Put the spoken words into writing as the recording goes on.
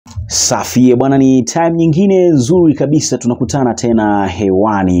Safi bwana, ni time nyingine nzuri kabisa tunakutana tena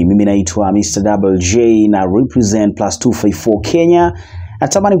hewani. Mimi naitwa Mr. J na represent +254 Kenya.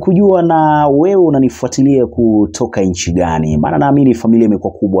 Natamani kujua na wewe unanifuatilia kutoka nchi gani? Maana naamini familia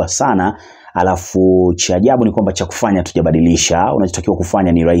imekuwa kubwa sana. Alafu cha ajabu ni kwamba cha kufanya tujabadilisha. Unachotakiwa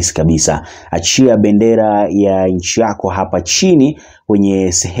kufanya ni rahisi kabisa. Achia bendera ya nchi yako hapa chini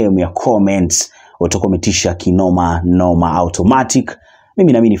kwenye sehemu ya comments. Utakometisha kinoma noma automatic.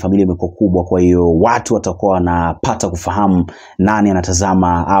 Mimi naamini familia imekuwa kubwa, kwa hiyo watu watakuwa wanapata kufahamu nani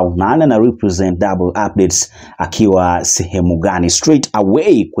anatazama au nani ana represent double updates akiwa sehemu gani. Straight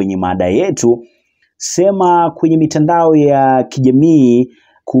away kwenye mada yetu, sema kwenye mitandao ya kijamii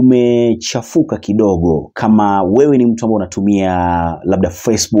kumechafuka kidogo. Kama wewe ni mtu ambaye unatumia labda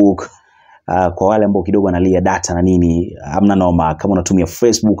Facebook, kwa wale ambao kidogo analia data na nini, hamna noma. Kama unatumia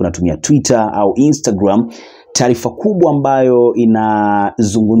Facebook, unatumia Twitter au Instagram, taarifa kubwa ambayo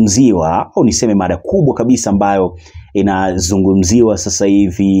inazungumziwa au niseme mada kubwa kabisa ambayo inazungumziwa sasa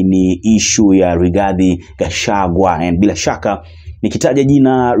hivi ni issue ya Rigathi Gachagwa. And bila shaka nikitaja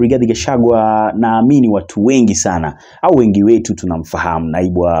jina Rigathi Gachagwa, naamini watu wengi sana au wengi wetu tunamfahamu.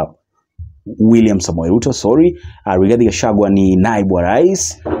 Naibu wa William Samoei Ruto, Rigathi Gachagwa ni naibu wa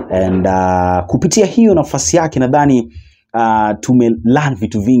rais, and kupitia hiyo nafasi yake nadhani tumelearn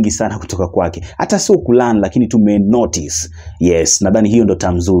vitu vingi sana kutoka kwake. Hata sio kulearn, lakini notice. Yes, nadhani hiyo ndo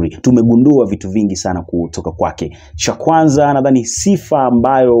tamzuri. Tumegundua vitu vingi sana kutoka kwake. Cha kwanza nadhani sifa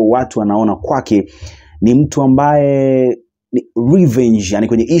ambayo watu wanaona kwake ni mtu ambaye revenge, yani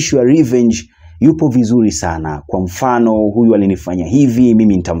kwenye issue ya revenge yupo vizuri sana. Kwa mfano, huyu alinifanya hivi,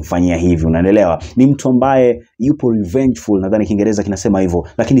 mimi nitamfanyia hivi, unaelewa? Ni mtu ambaye yupo revengeful, nadhani Kiingereza kinasema hivyo.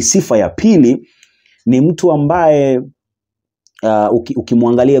 Lakini sifa ya pili ni mtu ambaye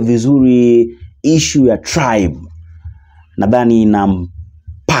ukimwangalia vizuri issue ya tribe nadhani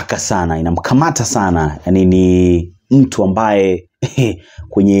inampaka sana, inamkamata sana. Yani ni mtu ambaye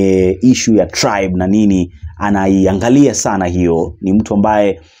kwenye issue ya tribe na nini anaiangalia sana hiyo. Ni mtu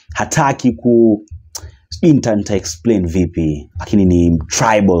ambaye hataki nita explain vipi, lakini ni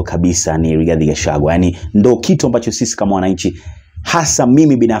tribal kabisa, ni Rigathi Gachagwa. Yani ndo kitu ambacho sisi kama wananchi, hasa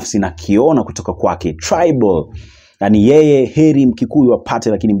mimi binafsi, nakiona kutoka kwake, tribal. Yani yeye heri Mkikuyu apate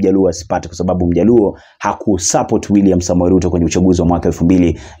lakini Mjaluo asipate, kwa sababu Mjaluo hakusupport William Samoei Ruto kwenye uchaguzi wa mwaka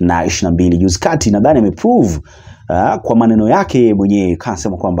 2022. Juzi kati nadhani ameprove kwa maneno yake mwenyewe,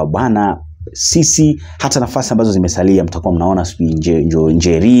 kanasema kwamba bana, sisi hata nafasi ambazo zimesalia mtakuwa mnaona sijui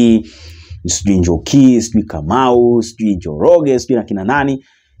Njeri, sijui Njoki, sijui Kamau, sijui Njoroge, sijui na kina nani.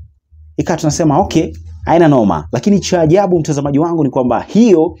 Ika tunasema okay, haina noma. Lakini cha ajabu mtazamaji wangu ni kwamba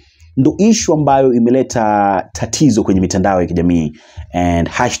hiyo ndo issue ambayo imeleta tatizo kwenye mitandao ya kijamii. And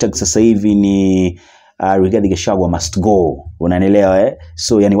hashtag sasa hivi ni Rigathi Gachagwa must go. Unaelewa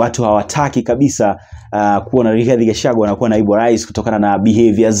So yani watu hawataki kabisa kuona Rigathi Gachagwa anakuwa naibu rais kutokana na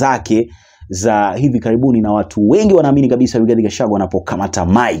behavior zake za hivi karibuni, na watu wengi wanaamini kabisa Rigathi Gachagwa anapokamata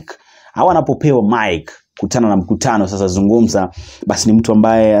mic au anapopewa mic, kutana na mkutano sasa zungumza, basi ni mtu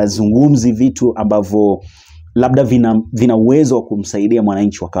ambaye azungumzi vitu ambavyo labda vina uwezo wa kumsaidia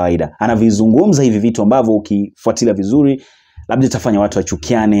mwananchi wa kawaida. Anavizungumza hivi vitu ambavyo ukifuatilia vizuri labda itafanya watu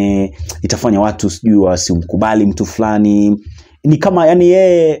wachukiane, itafanya watu sijui wasimkubali mtu fulani. Ni kama yani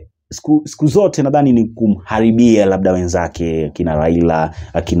yeye siku zote nadhani ni kumharibia labda wenzake, kina Raila,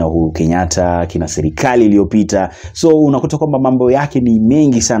 kina Uhuru Kenyatta, kina serikali iliyopita. So unakuta kwamba mambo yake ni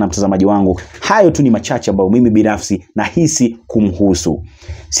mengi sana mtazamaji wangu. Hayo tu ni machache ambayo mimi binafsi nahisi kumhusu.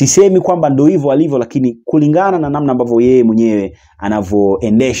 Sisemi kwamba ndo hivyo alivyo, lakini kulingana na namna ambavyo yeye mwenyewe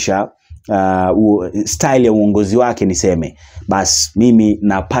anavyoendesha style ya uongozi wake, niseme bas mimi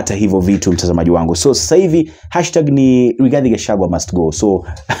napata hivyo vitu mtazamaji wangu. So sasa hivi hashtag ni Rigathi Gachagwa must go. So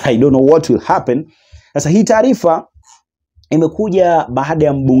I don't know what will happen. Sasa hii taarifa imekuja baada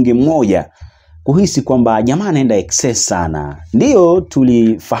ya mbunge mmoja kuhisi kwamba jamaa anaenda excess sana. Ndio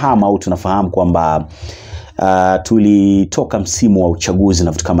tulifahamu au tunafahamu kwamba tulitoka msimu wa uchaguzi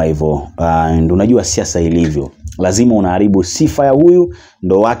na vitu kama hivyo. Ndio unajua siasa ilivyo, lazima unaharibu sifa ya huyu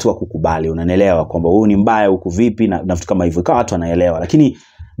ndo watu wakukubali. Unaelewa kwamba huyu ni mbaya huku vipi na vitu kama hivyo, kwa watu wanaelewa. Lakini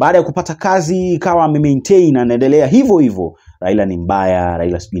baada ya kupata kazi ikawa maintain na anaendelea hivyo hivyo. Raila ni mbaya,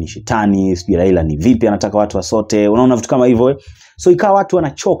 Raila sijui ni shetani, sijui Raila ni vipi, anataka watu wasote, unaona vitu kama hivyo. So ikawa watu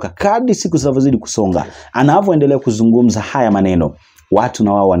wanachoka kadri siku zinavyozidi kusonga. Anavyoendelea kuzungumza haya maneno, watu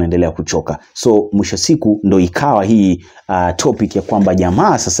na wao wanaendelea kuchoka. So mwisho siku ndo ikawa hii topic ya kwamba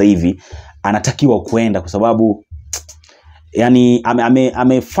jamaa sasa hivi anatakiwa kuenda, kwa sababu yani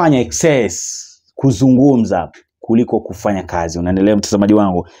amefanya excess kuzungumza kuliko kufanya kazi. Unaendelea mtazamaji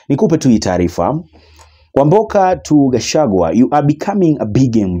wangu, nikupe tu hii taarifa. Kwamboka to Gachagwa, you are becoming a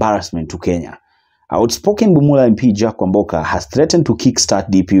big embarrassment to Kenya. Outspoken Bumula MP Jack Kwamboka has threatened to kickstart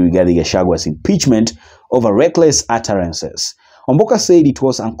DP regarding Gachagwa's impeachment over reckless utterances. Kwamboka said it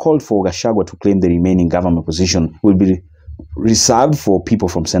was uncalled for Gachagwa to claim the remaining government position will be reserved for people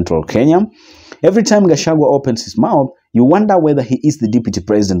from central Kenya. Every time Gachagwa opens his mouth, you wonder whether he is the deputy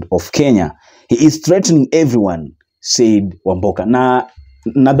president of Kenya. He is threatening everyone, said Kwamboka. Na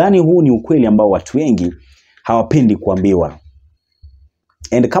nadhani huu ni ukweli ambao watu wengi hawapendi kuambiwa.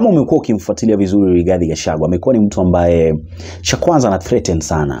 And kama umekuwa ukimfuatilia vizuri Rigathi Gachagwa, amekuwa ni mtu ambaye cha kwanza ana threaten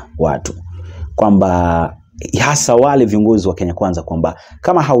sana watu. Kwamba hasa wale viongozi wa Kenya Kwanza kwamba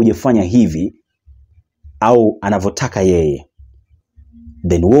kama haujafanya hivi au anavyotaka yeye,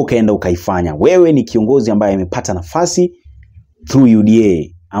 then wewe ukaenda ukaifanya. Wewe ni kiongozi ambaye amepata nafasi through UDA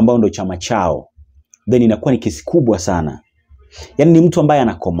ambao ndo chama chao. Then inakuwa ni kesi kubwa sana. Yani ni mtu ambaye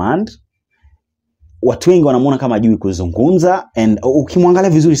ana command. Watu wengi wanamuona kama hajui kuzungumza, and ukimwangalia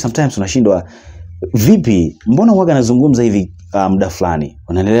vizuri sometimes unashindwa vipi mbona huaga anazungumza hivi muda fulani.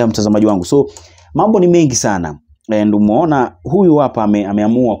 Unaelewa mtazamaji wangu? So mambo ni mengi sana, and umeona huyu hapa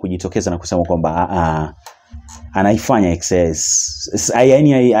ameamua kujitokeza na kusema kwamba anaifanya excess.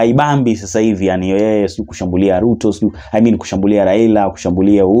 Yani haibambi sasa hivi, yani yeye sio kushambulia Ruto, sio kushambulia Raila,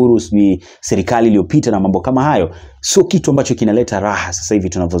 kushambulia Uhuru, sio serikali iliyopita na mambo kama hayo. Sio kitu ambacho kinaleta raha sasa hivi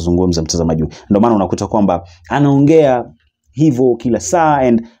tunavyozungumza mtazamaji. Ndio maana unakuta kwamba anaongea hivyo kila saa,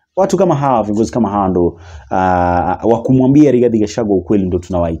 and watu kama hawa, viongozi kama hawa ndo wa kumwambia Rigathi Gachagua ukweli ndo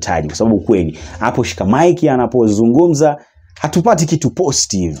tunawahitaji, kwa sababu ukweli hapo shika mic anapozungumza hatupati kitu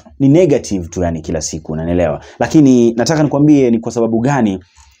positive, ni negative tu yani kila siku, unanielewa? Lakini nataka nikwambie ni kwa sababu gani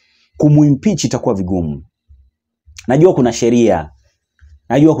kumuimpeach itakuwa vigumu. Najua kuna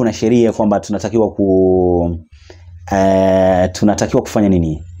sheria kwamba tunatakiwa kufanya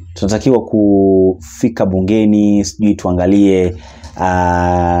nini? Tunatakiwa kufika bungeni, sijui tuangalie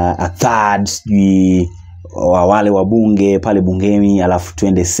a third, sijui wale wabunge pale bungeni, alafu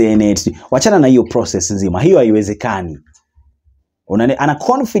tuende Senate. Wachana na hiyo process nzima. Hiyo haiwezekani. Ana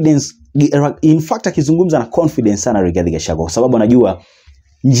confidence, in fact akizungumza na confidence sana Rigathi Gachagua, kwa sababu anajua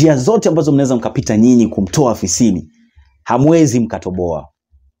njia zote ambazo mnaweza mkapita nyinyi kumtoa afisini hamwezi mkatoboa.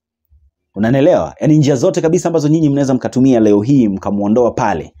 Unanielewa? Yani njia zote kabisa ambazo nyinyi mnaweza mkatumia leo hii mkamuondoa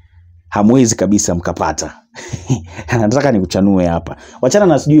pale hamwezi kabisa mkapata. Nataka nikuchanue hapa. Wachana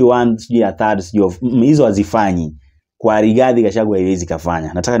na sijui one, sijui a third, sijui hizo hazifanyi. Kwa Rigathi Gachagua haiwezi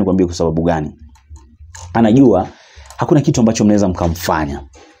kafanya. Nataka nikwambie kwa sababu gani. Anajua hakuna kitu ambacho mnaweza mkamfanya.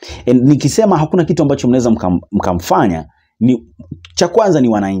 Nikisema hakuna kitu ambacho mnaweza mkamfanya, ni cha kwanza ni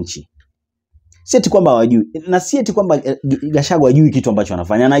wananchi. Si eti kwamba hawajui, na si eti kwamba Gachagua hajui kitu ambacho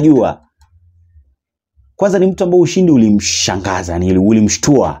anafanya, anajua. Kwanza ni mtu ambaye ushindi ulimshangaza, yani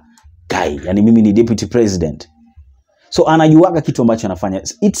ulimshtua. Yani mimi ni deputy president. So anajuaga kitu ambacho anafanya.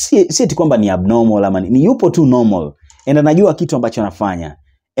 Si eti kwamba ni abnormal ama ni yupo tu normal. And anajua kitu ambacho anafanya.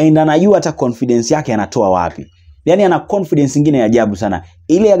 And anajua hata confidence yake anatoa wapi. Yani ana confidence nyingine ya ajabu sana.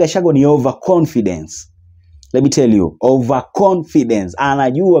 Ile ya Gachagua ni overconfidence. Let me tell you, overconfidence.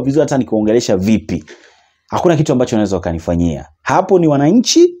 Anajua vizuri hata nikuongelesha vipi. Hakuna kitu ambacho anaweza kanifanyia. Hapo ni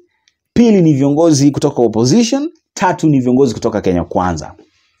wananchi, pili ni viongozi kutoka opposition, tatu ni viongozi kutoka Kenya Kwanza.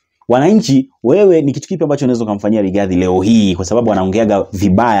 Wananchi, wewe ni kitu kipi ambacho unaweza kumfanyia Rigathi leo hii kwa sababu anaongeaga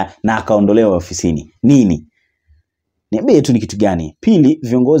vibaya na akaondolewa ofisini? Nini? Niambie tu ni kitu gani? Pili,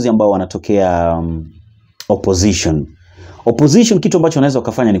 viongozi ambao wanatokea opposition. Opposition kitu ambacho unaweza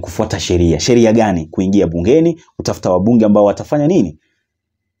ukafanya ni kufuata sheria. Sheria gani? Kuingia bungeni, utafuta wabunge ambao watafanya nini?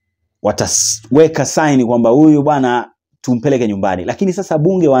 Wataweka sign kwamba huyu bwana tumpeleke nyumbani. Lakini sasa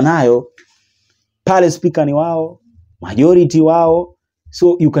bunge wanayo, pale speaker ni wao, majority wao,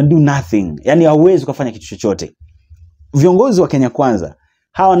 so you can do nothing. Yani hauwezi kufanya kitu chochote. Viongozi wa Kenya Kwanza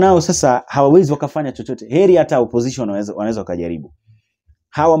hawa nao sasa hawawezi wakafanya chochote. Heri hata opposition wanaweza kujaribu.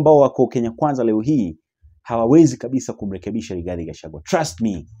 Hawa ambao wako Kenya Kwanza leo hii hawawezi kabisa kumrekebisha Rigathi Gachagua. Trust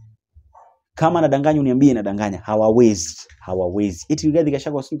me. Kama nadanganya uniambie nadanganya. Hawawezi. Eti Rigathi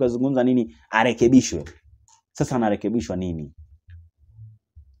Gachagua sio kuzungumza nini arekebishwe. Sasa anarekebishwa nini?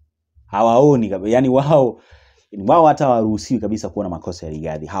 Hawaoni kabisa. Yani wao hata waruhusiwi kabisa kuona makosa ya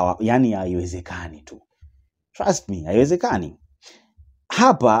Rigathi. Yani haiwezekani tu. Trust me, haiwezekani.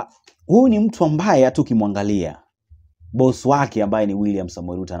 Hapa huyu ni mtu ambaye hata ukimwangalia boss wake ambaye ni William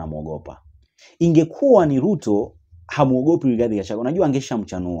Samoei Ruto anamuogopa. Ingekuwa ni Ruto hamuogopi Rigathi Gachagua, unajua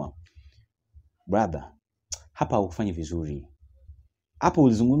angeshamchanua. Brother, hapa haufanyi vizuri. Hapa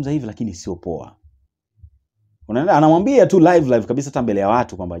ulizungumza hivi lakini sio poa. Unaona, anamwambia tu live kabisa hata mbele ya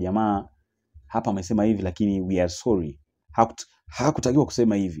watu kwamba jamaa hapa amesema hivi lakini we are sorry. hakutakiwa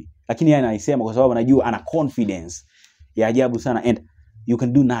kusema hivi, lakini yeye anaisema kwa sababu anajua ana confidence ya ajabu sana, and you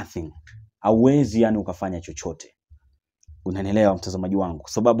can do nothing. Hauwezi yani ukafanya chochote. Unanielewa mtazamaji wangu?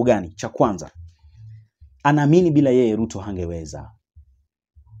 Kwa sababu gani? Cha kwanza, anaamini bila yeye Ruto hangeweza,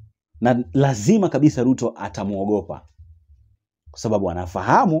 na lazima kabisa Ruto atamuogopa, kwa sababu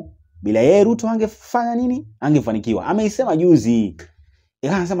anafahamu bila yeye Ruto hangefanya nini? Hangefanikiwa. Ameisema juzi.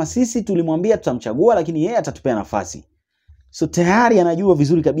 Anasema sisi tulimwambia tutamchagua lakini yeye atatupea nafasi. So tayari anajua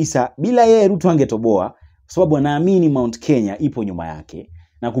vizuri kabisa bila yeye Ruto hangetoboa, kwa sababu anaamini Mount Kenya ipo nyuma yake,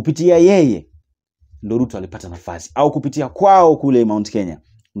 na kupitia yeye ndo Ruto alipata nafasi, au kupitia kwao kule Mount Kenya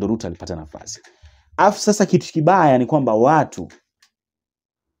ndo Ruto alipata nafasi. Afu sasa kitu kibaya ni kwamba watu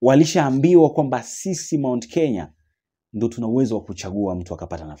walishaambiwa kwamba sisi Mount Kenya ndo tuna uwezo wa kuchagua mtu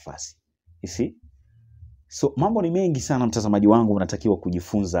akapata nafasi. You see? So mambo ni mengi sana mtazamaji wangu, unatakiwa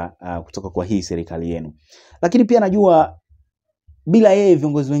kujifunza kutoka kwa hii serikali yenu. Lakini pia najua bila yeye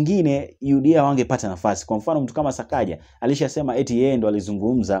viongozi wengine UDA wangepata nafasi. Kwa mfano mtu kama Sakaja alishasema eti yeye ndo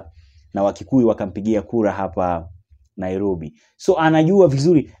alizungumza na Wakikuyu wakampigia kura hapa Nairobi. So anajua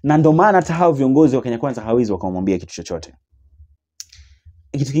vizuri, na ndo maana hata hao viongozi wa Kenya Kwanza hawezi wakamwambia kitu chochote.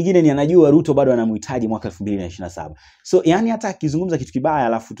 Kitu kingine ni anajua Ruto bado anamhitaji mwaka 2027. So yani hata akizungumza kitu kibaya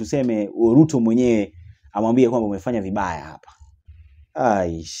alafu tuseme Ruto mwenyewe amwambie kwamba umefanya vibaya hapa,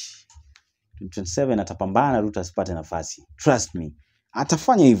 aish, 27 atapambana Ruto asipate nafasi. Trust me,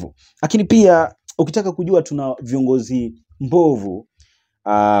 atafanya hivyo. Lakini pia ukitaka kujua tuna viongozi mbovu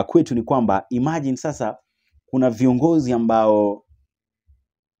kwetu ni kwamba imagine sasa kuna viongozi ambao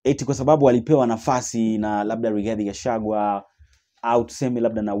eti kwa sababu walipewa nafasi na labda Rigathi Gachagwa au tuseme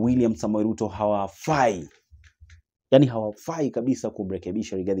labda na William Samoei Ruto hawafai. Yani hawafai kabisa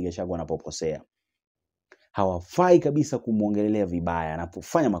kumrekebisha Rigathi Gachagwa anapokosea. Hawafai kabisa kumuongelelea vibaya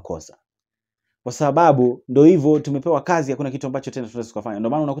anapofanya makosa. Kwa sababu ndio hivyo, tumepewa kazi, hakuna kitu ambacho tena tunaweza kufanya. Ndio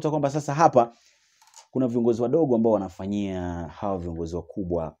maana unakuta kwamba sasa hapa kuna viongozi wadogo ambao wanafanyia hawa viongozi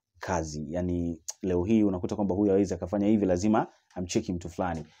wakubwa kazi. Yani leo hii unakuta kwamba huyu hawezi akafanya hivi, lazima amcheki mtu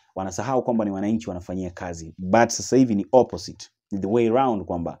fulani. Wanasahau kwamba ni wananchi wanafanyia kazi. But sasa hivi ni opposite. Ni the way around,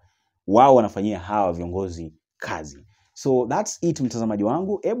 kwamba wao wanafanyia hawa viongozi kazi. So that's it mtazamaji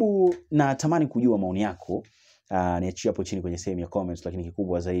wangu. Hebu natamani kujua maoni yako. Niachie hapo chini kwenye sehemu ya comments, lakini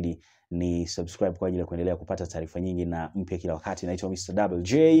kikubwa zaidi ni subscribe kwa ajili ya kuendelea kupata taarifa nyingi na mpya kila wakati. Naitwa Mr.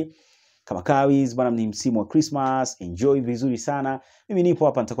 WJ. Kama kawaida bwana, ni msimu wa Christmas, enjoy vizuri sana. Mimi nipo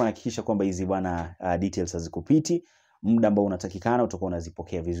hapa, nitakuwa nahakikisha kwamba hizi bwana details hazikupiti. Muda ambao unatakikana utakuwa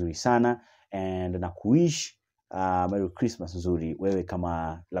unazipokea vizuri sana, and na kuish Merry Christmas nzuri wewe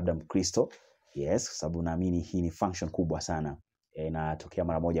kama labda Mkristo. Yes, kwa sababu naamini hii ni function kubwa sana. Inatokea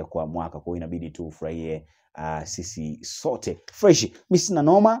mara moja kwa mwaka, kwa hiyo inabidi tu ufurahie sisi sote. Fresh, mimi sina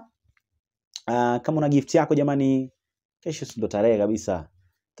noma. Kama una gift yako jamani, kesho ndo tarehe kabisa,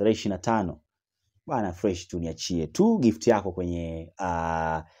 tarehe 25. Bwana fresh tu niachie tu gift yako kwenye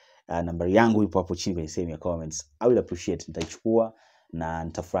nambari yangu ipo hapo chini kwenye sehemu ya comments. I will appreciate, nitaichukua na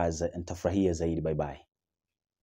nitafurahia zaidi. Bye bye.